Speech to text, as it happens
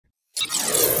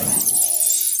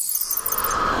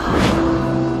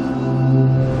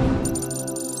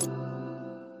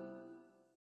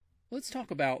let's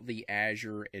talk about the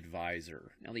Azure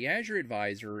Advisor. Now, the Azure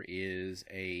Advisor is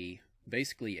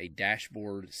basically a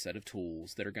dashboard set of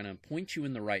tools that are going to point you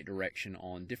in the right direction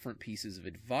on different pieces of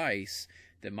advice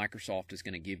that Microsoft is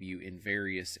going to give you in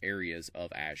various areas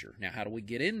of Azure. Now, how do we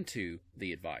get into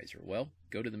the Advisor? Well,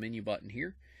 go to the menu button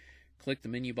here, click the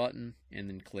menu button, and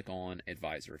then click on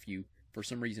Advisor. If you, for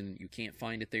some reason, you can't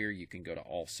find it there, you can go to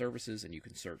All Services and you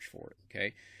can search for it.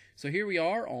 Okay, so here we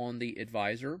are on the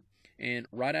Advisor, and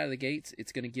right out of the gates,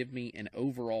 it's going to give me an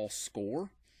overall score,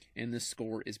 and this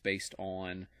score is based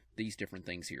on these different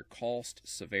things here: cost,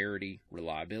 severity,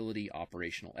 reliability,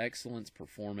 operational excellence,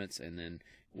 performance, and then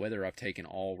whether I've taken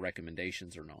all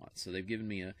recommendations or not. So they've given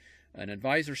me an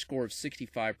advisor score of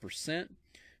 65%.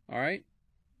 All right.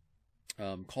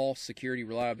 Cost, security,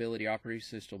 reliability,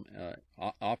 operational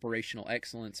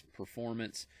excellence,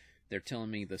 performance. They're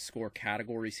telling me the score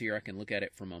categories here. I can look at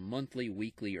it from a monthly,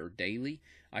 weekly, or daily.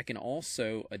 I can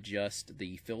also adjust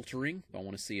the filtering. If I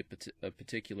want to see a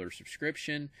particular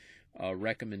subscription,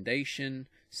 recommendation,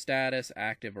 status,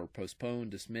 active or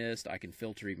postponed, dismissed, I can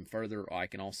filter even further. I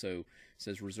can also, it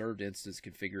says reserved instance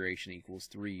configuration equals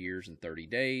 3 years and 30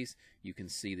 days. You can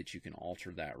see that you can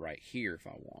alter that right here if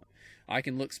I want. I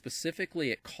can look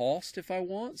specifically at cost if I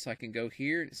want, so I can go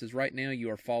here. It says right now you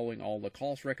are following all the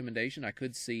cost recommendation. I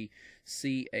could see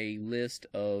a list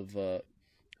of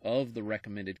the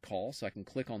recommended costs. So I can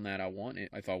click on that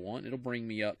if I want. It'll bring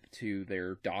me up to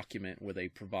their document where they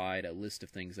provide a list of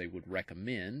things they would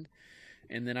recommend.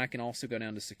 And then I can also go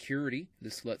down to security.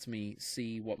 This lets me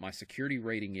see what my security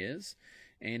rating is.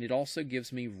 And it also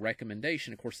gives me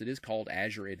recommendation. Of course, it is called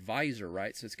Azure Advisor,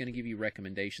 right? So it's going to give you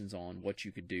recommendations on what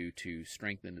you could do to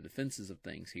strengthen the defenses of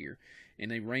things here.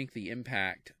 And they rank the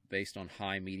impact based on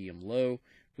high, medium, low.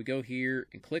 If we go here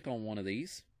and click on one of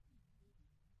these,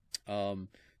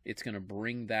 it's going to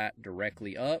bring that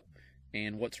directly up.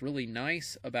 And what's really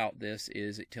nice about this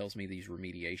is it tells me these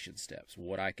remediation steps,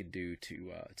 what I could do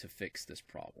to fix this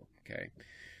problem. Okay,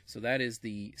 so that is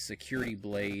the security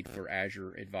blade for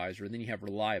Azure Advisor. And then you have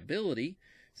reliability.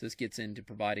 So this gets into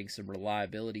providing some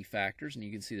reliability factors, and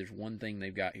you can see there's one thing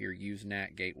they've got here: use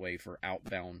NAT gateway for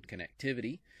outbound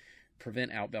connectivity,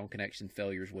 prevent outbound connection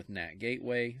failures with NAT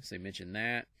gateway. So they mentioned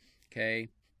that. Okay,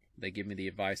 they give me the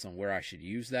advice on where I should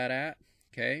use that at.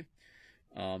 Okay,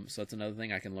 so that's another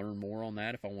thing. I can learn more on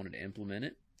that if I wanted to implement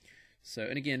it. So,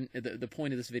 and again, the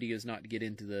point of this video is not to get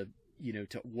into the,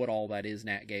 to what all that is,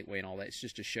 NAT gateway and all that. It's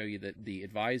just to show you that the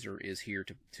advisor is here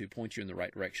to point you in the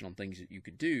right direction on things that you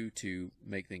could do to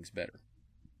make things better.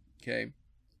 Okay,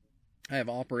 I have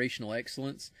operational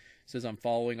excellence. It says I'm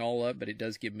following all up, but it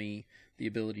does give me the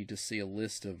ability to see a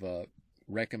list of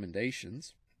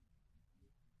recommendations,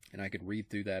 and I could read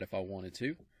through that if I wanted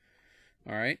to.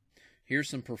 All right. Here's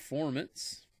some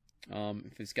performance.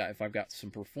 If I've got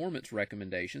some performance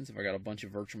recommendations, if I got a bunch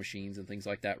of virtual machines and things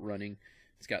like that running,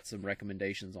 it's got some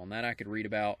recommendations on that I could read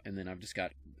about, and then I've just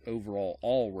got overall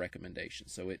all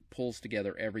recommendations. So it pulls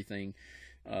together everything,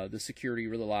 the security,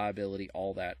 reliability,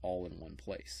 all that, all in one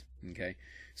place. Okay,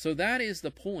 so that is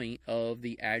the point of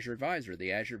the Azure Advisor.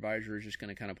 The Azure Advisor is just going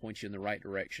to kind of point you in the right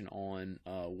direction on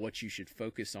what you should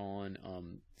focus on.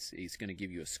 It's going to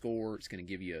give you a score. It's going to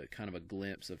give you a kind of a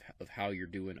glimpse of how you're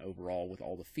doing overall with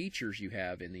all the features you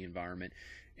have in the environment,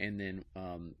 and then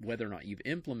whether or not you've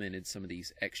implemented some of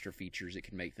these extra features that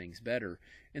can make things better.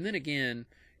 And then again,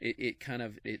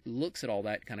 it looks at all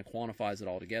that, kind of quantifies it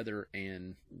all together,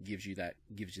 and gives you that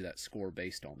score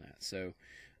based on that. So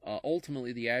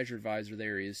ultimately, the Azure Advisor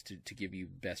there is to give you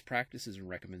best practices and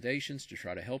recommendations to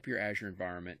try to help your Azure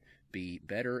environment be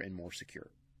better and more secure.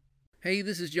 Hey,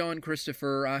 this is John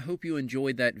Christopher. I hope you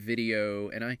enjoyed that video,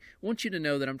 and I want you to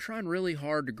know that I'm trying really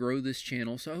hard to grow this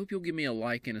channel, so I hope you'll give me a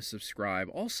like and a subscribe.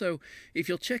 Also, if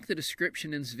you'll check the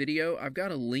description in this video, I've got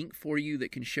a link for you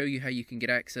that can show you how you can get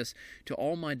access to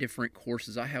all my different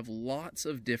courses. I have lots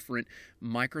of different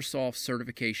Microsoft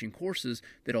certification courses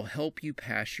that'll help you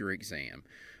pass your exam.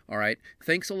 All right,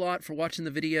 thanks a lot for watching the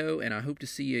video, and I hope to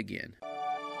see you again.